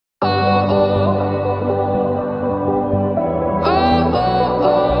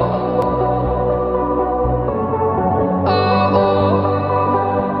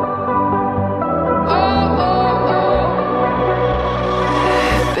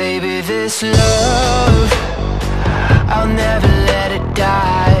this love, I'll never let it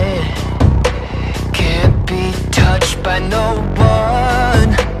die. Can't be touched by no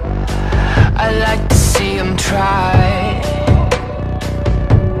one. I like to see them try.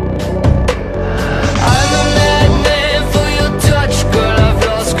 I'm a madman for your touch, girl, I've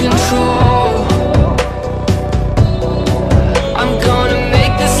lost control. I'm gonna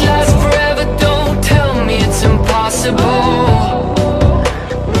make this last forever, don't tell me it's impossible.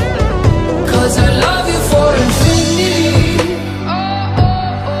 Cause I love you for infinity.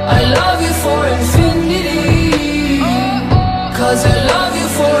 I love you for infinity. Cause I love you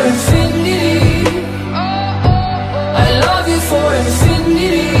for infinity. I love you for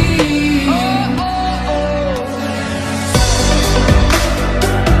infinity.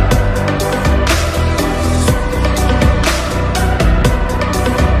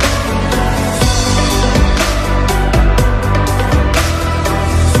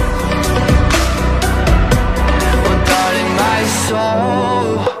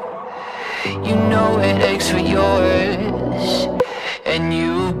 You know it aches for yours, and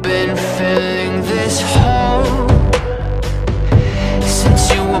you've been filling this hole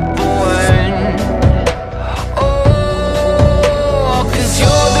since you were born. Oh, 'cause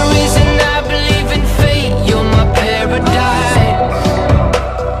you're the reason I believe in fate. You're my paradise,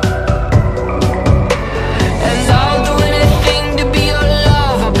 and I'll do anything to be your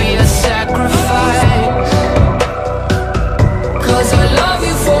love. I'll be a sacrifice. 'Cause I love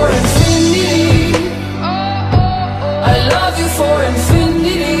you for infinity. I love you for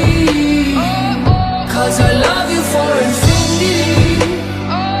infinity. 'Cause I love you for infinity.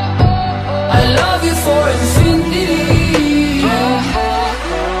 I love you for infinity.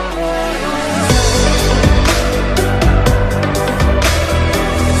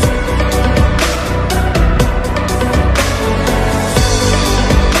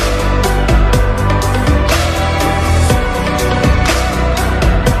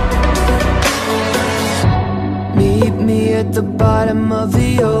 Meet me at the bottom of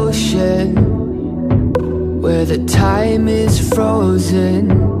the ocean, where the time is frozen,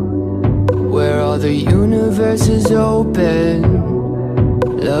 where all the universe is open.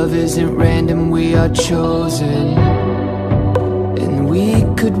 Love isn't random, we are chosen. And we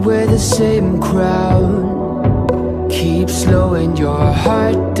could wear the same crown. Keep slowing your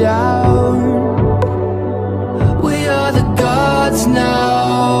heart down. We are the gods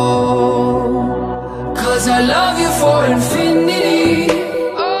now. 'Cause I love you for infinity.